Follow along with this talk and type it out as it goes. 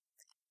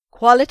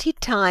Quality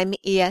Time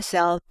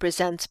ESL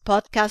presents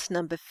podcast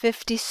number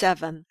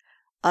 57,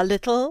 A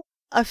Little,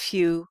 a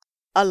Few,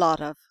 a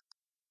Lot of.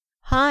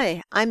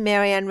 Hi, I'm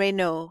Marianne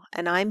Reynaud,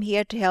 and I'm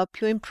here to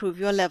help you improve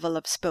your level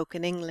of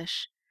spoken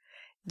English.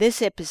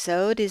 This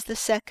episode is the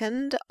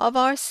second of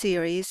our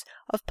series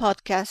of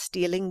podcasts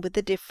dealing with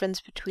the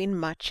difference between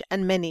much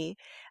and many,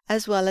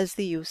 as well as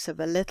the use of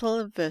a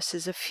little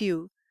versus a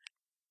few.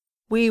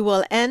 We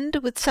will end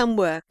with some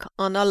work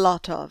on a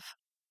lot of.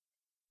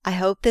 I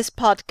hope this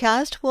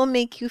podcast will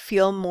make you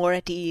feel more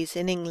at ease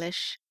in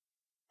English.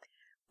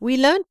 We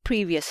learned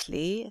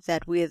previously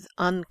that with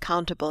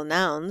uncountable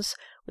nouns,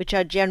 which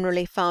are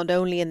generally found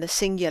only in the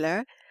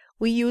singular,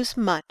 we use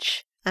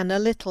much and a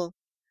little.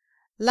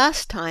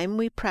 Last time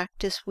we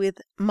practiced with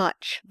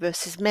much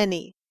versus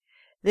many.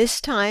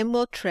 This time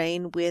we'll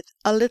train with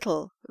a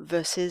little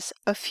versus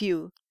a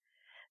few.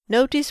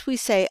 Notice we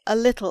say a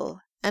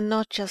little and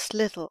not just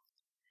little.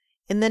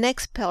 In the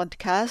next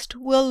podcast,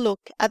 we'll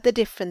look at the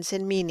difference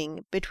in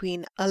meaning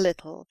between a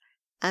little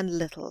and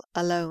little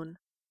alone.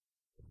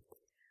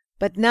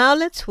 But now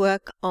let's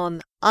work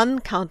on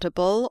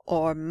uncountable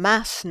or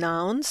mass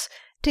nouns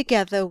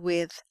together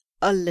with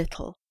a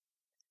little.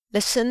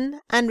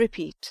 Listen and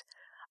repeat.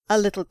 A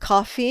little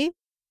coffee,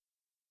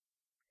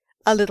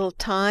 a little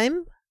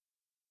time,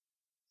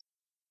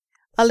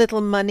 a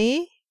little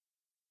money,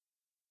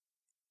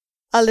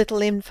 a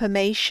little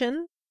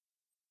information,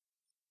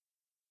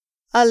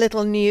 a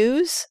little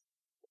news,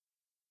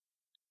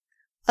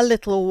 a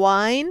little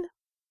wine,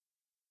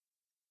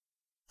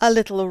 a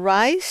little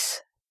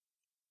rice,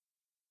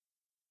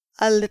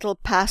 a little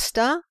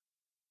pasta,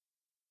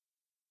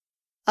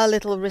 a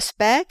little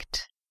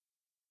respect,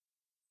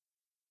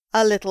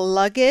 a little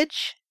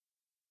luggage,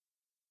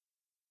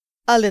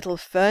 a little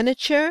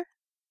furniture,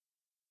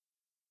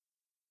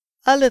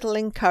 a little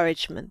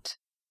encouragement.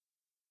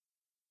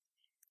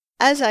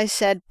 As I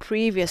said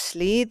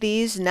previously,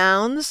 these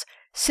nouns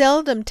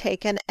seldom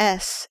take an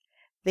S.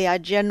 They are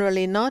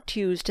generally not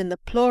used in the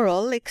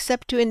plural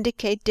except to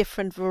indicate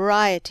different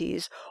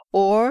varieties,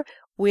 or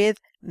with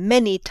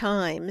many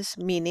times,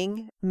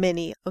 meaning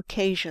many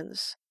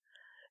occasions.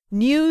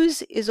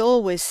 News is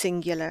always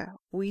singular.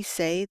 We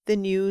say the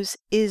news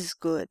is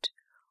good,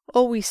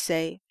 or we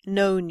say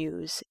no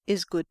news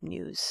is good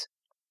news.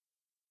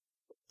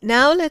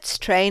 Now let's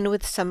train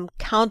with some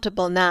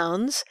countable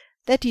nouns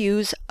that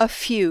use a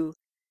few.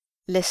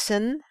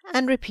 Listen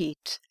and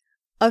repeat.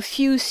 A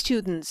few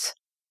students,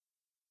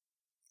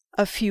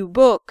 a few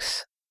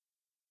books,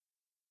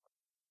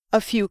 a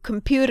few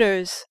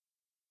computers,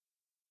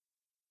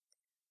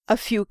 a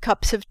few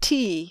cups of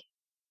tea,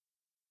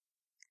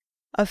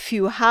 a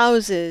few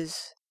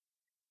houses,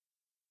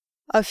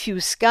 a few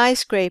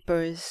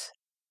skyscrapers,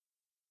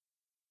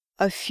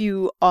 a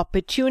few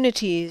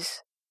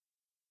opportunities,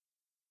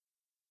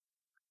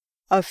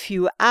 a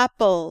few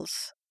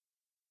apples,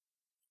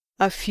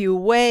 a few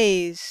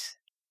ways,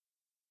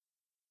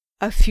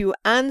 a few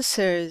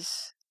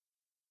answers,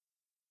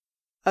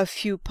 a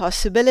few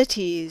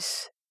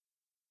possibilities,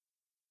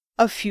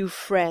 a few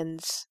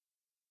friends.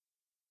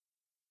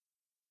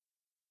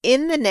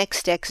 In the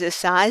next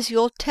exercise,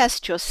 you'll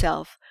test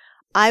yourself.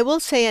 I will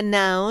say a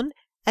noun,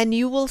 and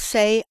you will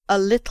say a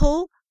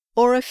little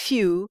or a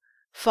few,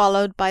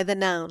 followed by the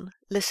noun.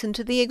 Listen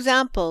to the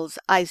examples.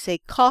 I say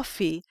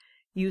coffee.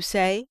 You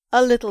say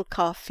a little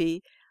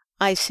coffee.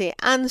 I say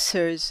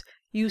answers.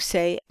 You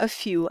say a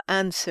few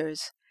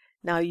answers.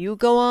 Now you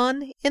go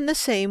on in the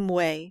same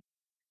way.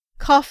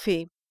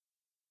 Coffee.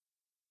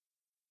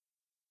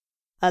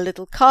 A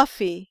little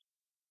coffee.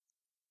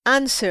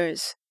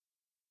 Answers.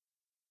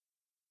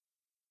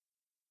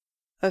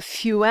 A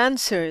few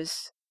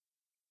answers.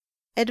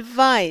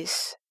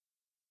 Advice.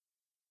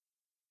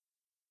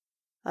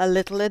 A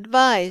little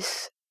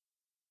advice.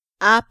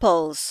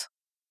 Apples.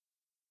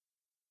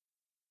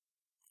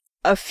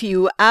 A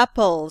few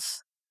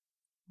apples.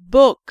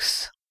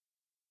 Books.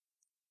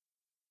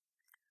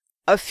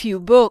 A few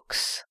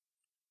books.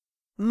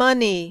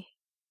 Money.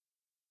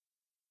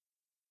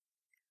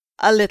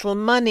 A little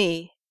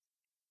money.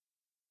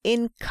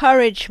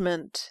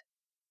 Encouragement.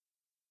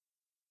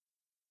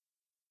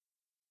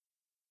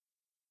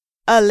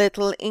 A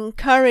little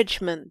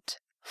encouragement.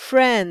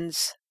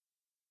 Friends.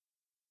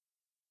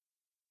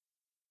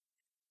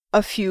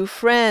 A few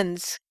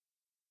friends.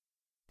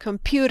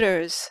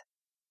 Computers.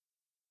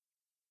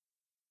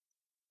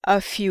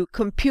 A few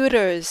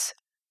computers.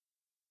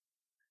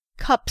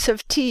 Cups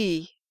of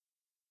tea.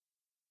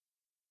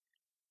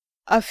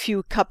 A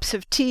few cups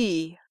of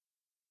tea.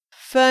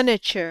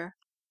 Furniture.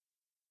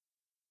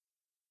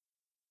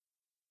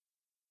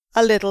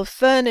 A little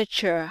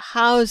furniture.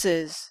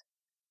 Houses.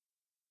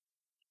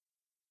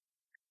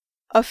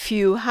 A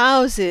few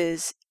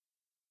houses.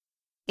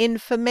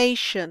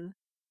 Information.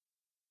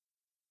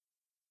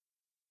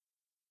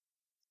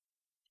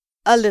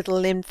 A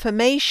little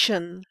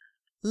information.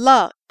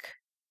 Luck.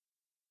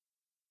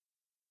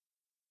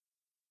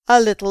 A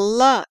little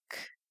luck.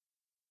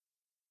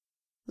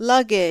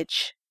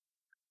 Luggage.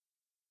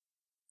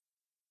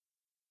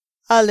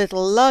 A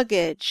little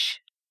luggage.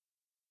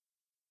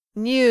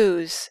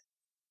 news,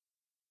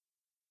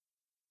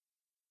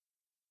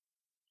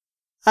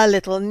 a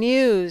little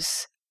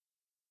news,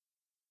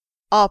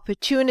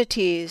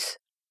 opportunities,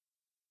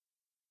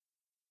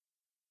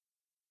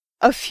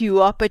 a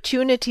few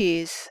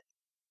opportunities,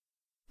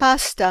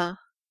 pasta,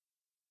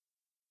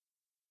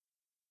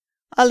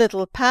 a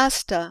little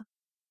pasta,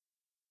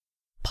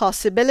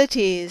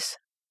 possibilities,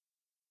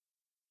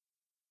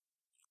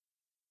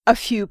 a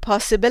few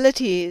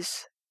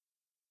possibilities,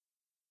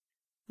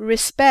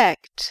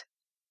 respect,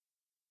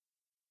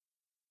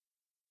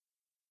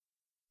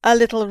 a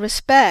little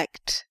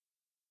respect,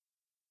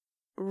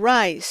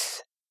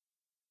 rice,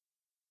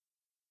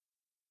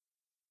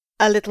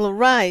 a little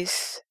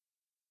rice,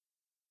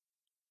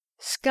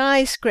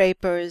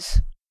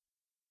 skyscrapers,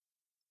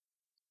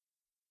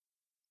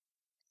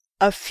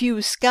 a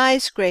few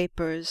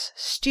skyscrapers,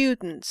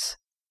 students,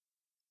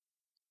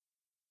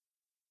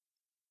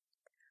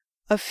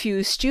 a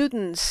few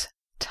students,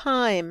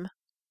 time,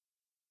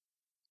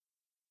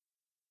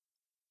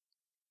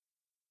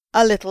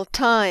 a little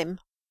time,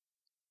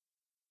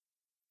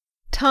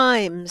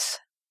 times,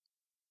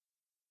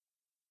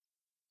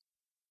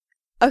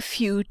 a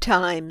few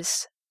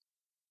times.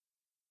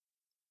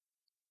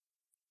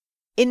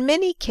 In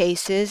many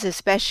cases,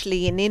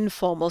 especially in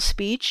informal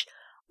speech,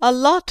 a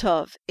lot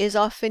of is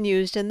often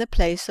used in the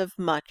place of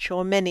much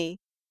or many.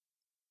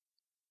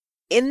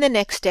 In the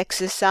next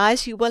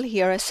exercise, you will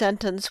hear a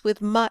sentence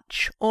with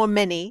much or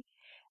many,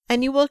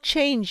 and you will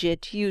change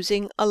it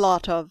using a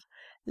lot of.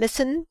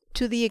 Listen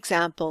to the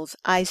examples.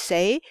 I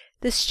say,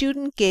 the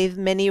student gave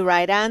many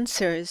right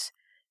answers.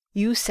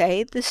 You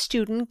say, the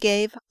student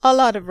gave a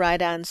lot of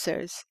right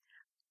answers.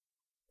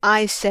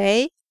 I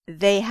say,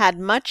 they had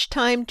much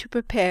time to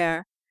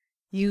prepare.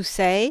 You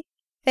say,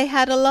 they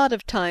had a lot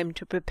of time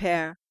to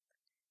prepare.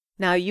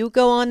 Now you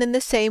go on in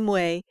the same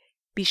way.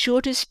 Be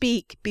sure to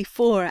speak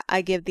before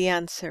I give the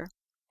answer.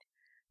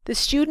 The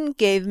student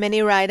gave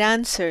many right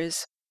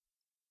answers.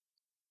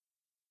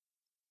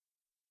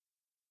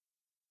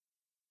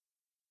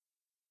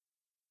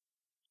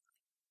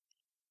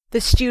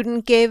 The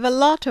student gave a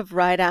lot of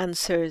right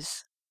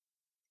answers.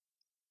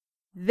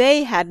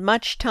 They had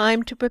much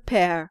time to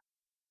prepare.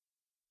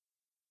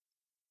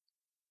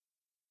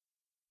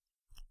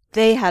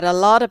 They had a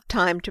lot of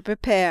time to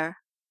prepare.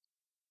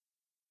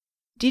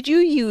 Did you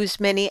use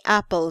many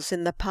apples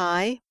in the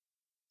pie?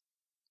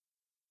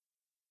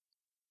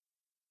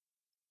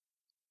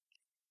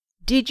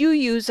 Did you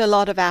use a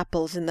lot of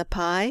apples in the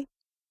pie?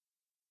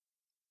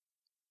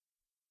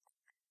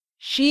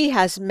 She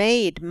has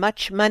made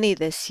much money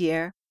this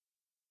year.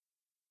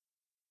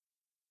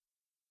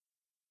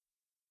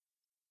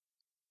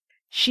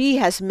 She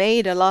has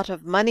made a lot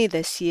of money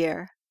this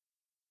year.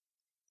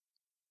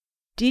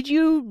 Did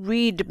you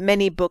read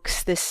many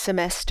books this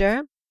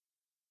semester?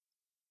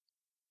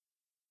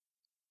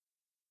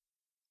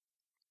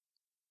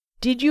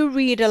 Did you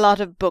read a lot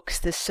of books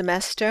this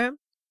semester?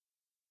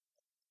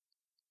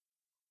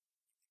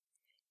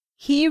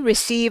 He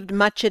received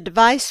much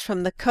advice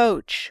from the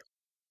coach.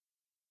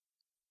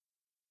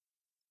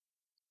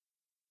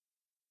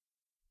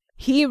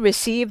 He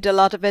received a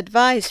lot of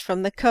advice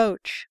from the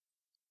coach.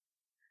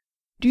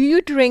 Do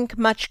you drink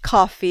much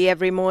coffee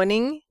every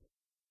morning?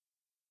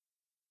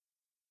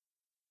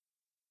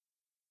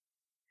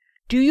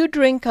 Do you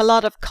drink a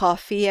lot of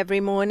coffee every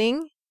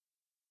morning?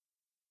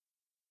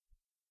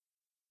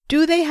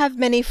 Do they have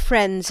many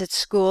friends at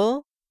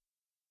school?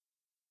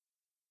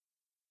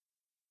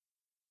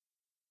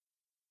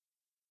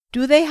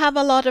 Do they have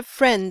a lot of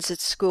friends at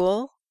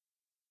school?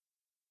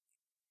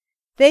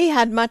 They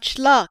had much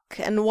luck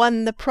and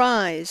won the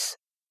prize.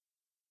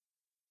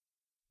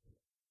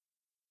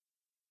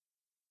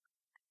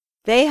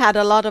 They had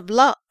a lot of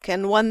luck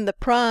and won the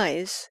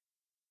prize.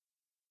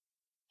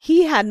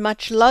 He had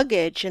much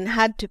luggage and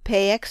had to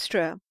pay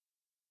extra.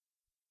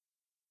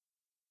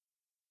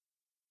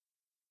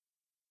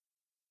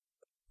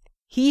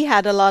 He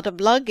had a lot of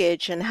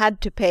luggage and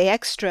had to pay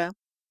extra.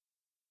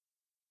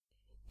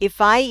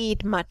 If I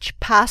eat much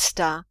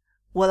pasta,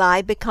 will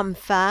I become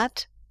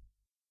fat?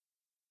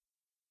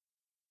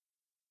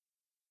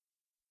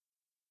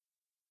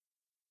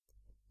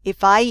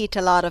 If I eat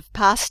a lot of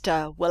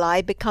pasta, will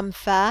I become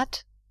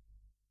fat?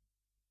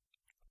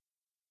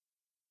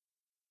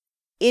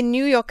 In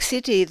New York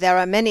City, there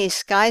are many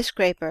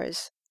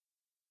skyscrapers.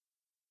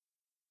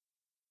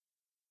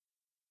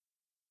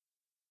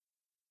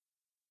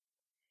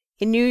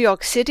 In New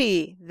York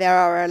City, there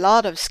are a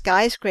lot of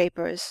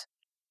skyscrapers.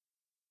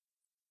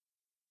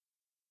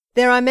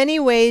 There are many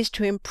ways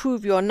to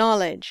improve your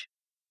knowledge.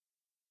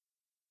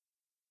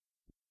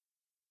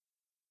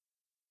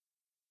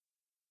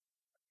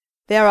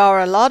 There are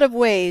a lot of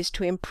ways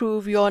to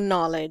improve your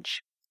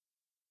knowledge.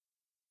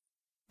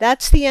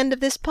 That's the end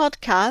of this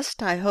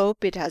podcast. I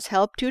hope it has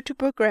helped you to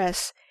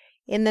progress.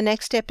 In the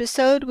next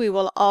episode, we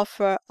will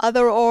offer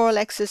other oral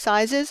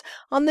exercises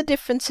on the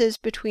differences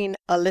between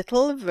a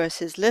little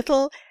versus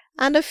little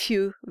and a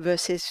few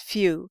versus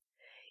few.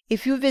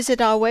 If you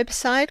visit our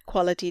website,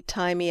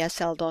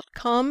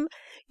 qualitytimeesl.com,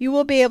 you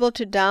will be able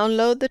to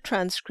download the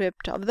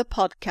transcript of the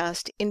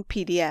podcast in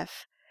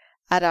PDF.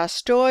 At our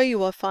store, you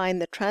will find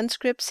the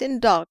transcripts in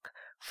doc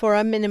for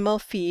a minimal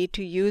fee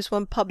to use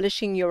when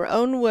publishing your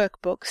own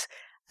workbooks,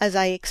 as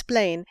I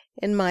explain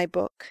in my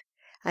book.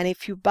 And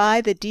if you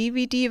buy the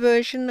DVD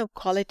version of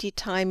Quality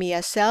Time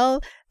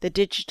ESL, the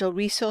digital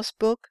resource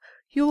book,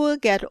 you will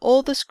get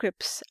all the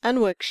scripts and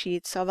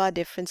worksheets of our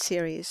different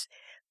series.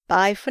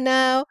 Bye for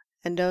now,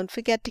 and don't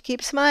forget to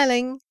keep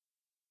smiling.